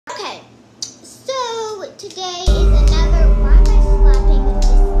today is another, why am I slapping this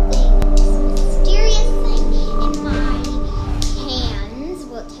thing, this mysterious thing in my hands?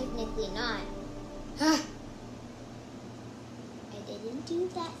 Well, technically not. I didn't do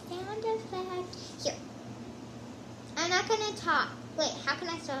that sound effect. Here. I'm not going to talk. Wait, how can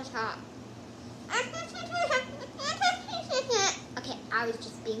I still talk? Okay, I was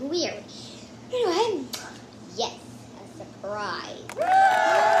just being weird. Anyway, yes, a surprise. No,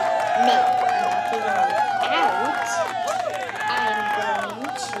 I'm not going out. I'm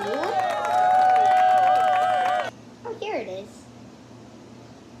going to... Oh, here it is.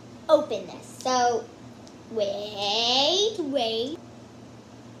 Open this. So, wait.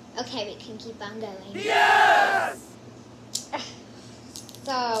 Okay, we can keep on going. Yes!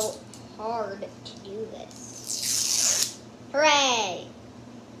 So hard to do this. Hooray!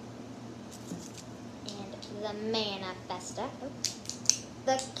 And the manifesta. Oh.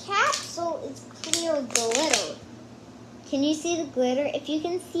 The capsule is clear glitter. Can you see the glitter? If you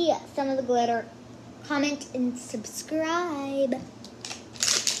can see some of the glitter, comment and subscribe.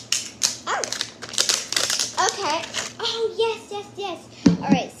 Oh! Okay. Oh, yes.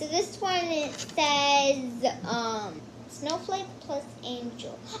 Alright, so this one, it says, Snowflake plus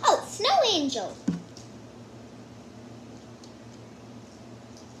Angel. Oh, Snow Angel.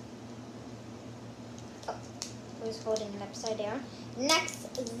 Oh, I was holding it upside down.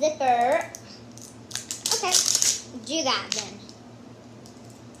 Next zipper. Okay, do that then.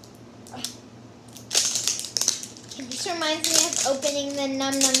 This reminds me of opening the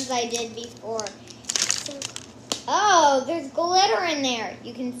num-nums I did before. Oh, there's glitter in there.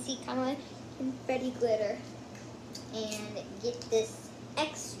 You can see kind of like confetti glitter. And get this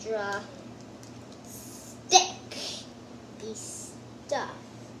extra sticky stuff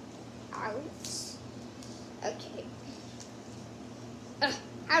out. Okay.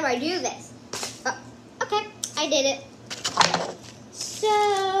 How do I do this? Okay, I did it. So,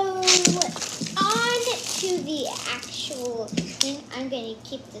 on to the actual thing. I'm going to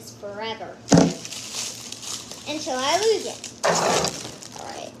keep this forever until I lose it.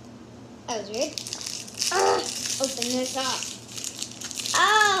 Alright. That was weird. Open this up.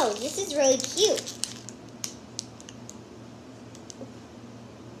 Oh, this is really cute.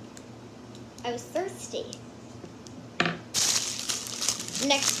 I was thirsty.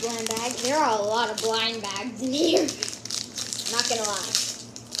 Next blind bag. There are a lot of blind bags in here. Not gonna lie.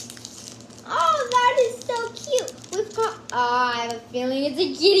 Oh, that is so cute. We've got, I have a feeling it's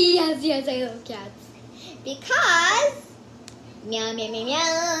a kitty. Yes, I love cats. Because, meow, meow, meow,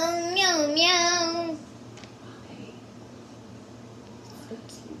 meow, meow, meow. So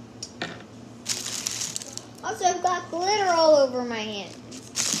cute. Also, I've got glitter all over my hands.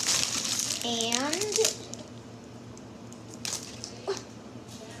 And,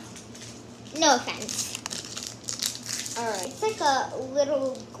 no offense. Alright, it's like a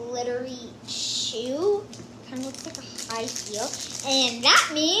little glittery shoe. Kind of looks like a high heel. And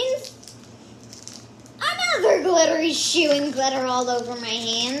that means another glittery shoe and glitter all over my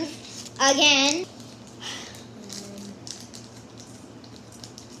hands. Again.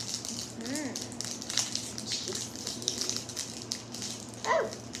 Oh.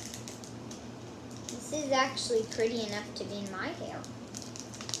 This is actually pretty enough to be in my hair.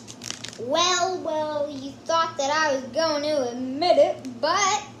 Well, you thought that I was going to admit it,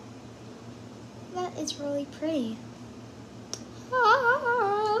 but that is really pretty.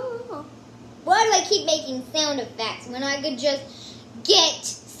 Why do I keep making sound effects when I could just get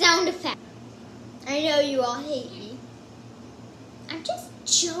sound effects? I know you all hate me. I'm just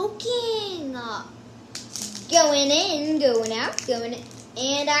joking. Going in, going out, going in.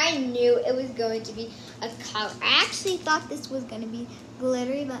 And I knew it was going to be a color. I actually thought this was going to be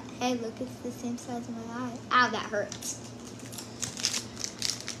glittery, but hey, look, it's the same size of my eye. Ow, that hurts.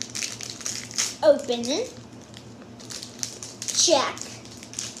 Open it. Check.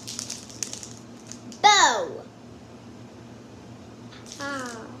 Bow.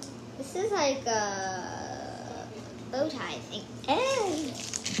 Ah, this is like a bow tie thing.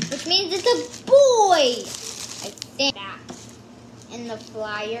 Which means it's a boy. I think that. And the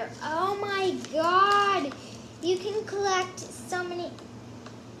flyer. Oh my god. You can collect so many.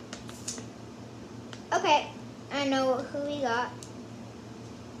 Okay. I know who we got.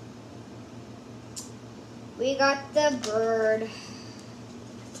 We got the bird.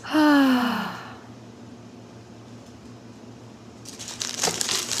 Not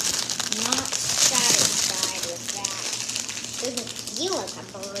satisfied with that. Doesn't feel like a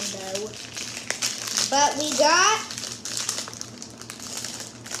bird though. But we got...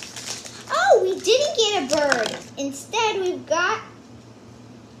 Oh, we didn't get a bird. Instead, we've got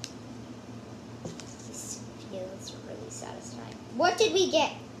this Yeah, that's really satisfying. What did we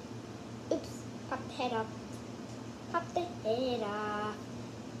get? Oops, pop the head off. Pop the head off.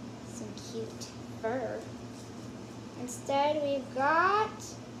 Some cute fur. Instead, we've got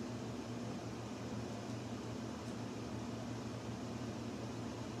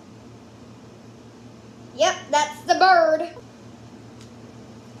yep, that's the bird.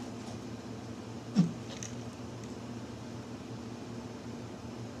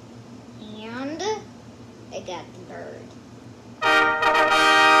 And I got the bird.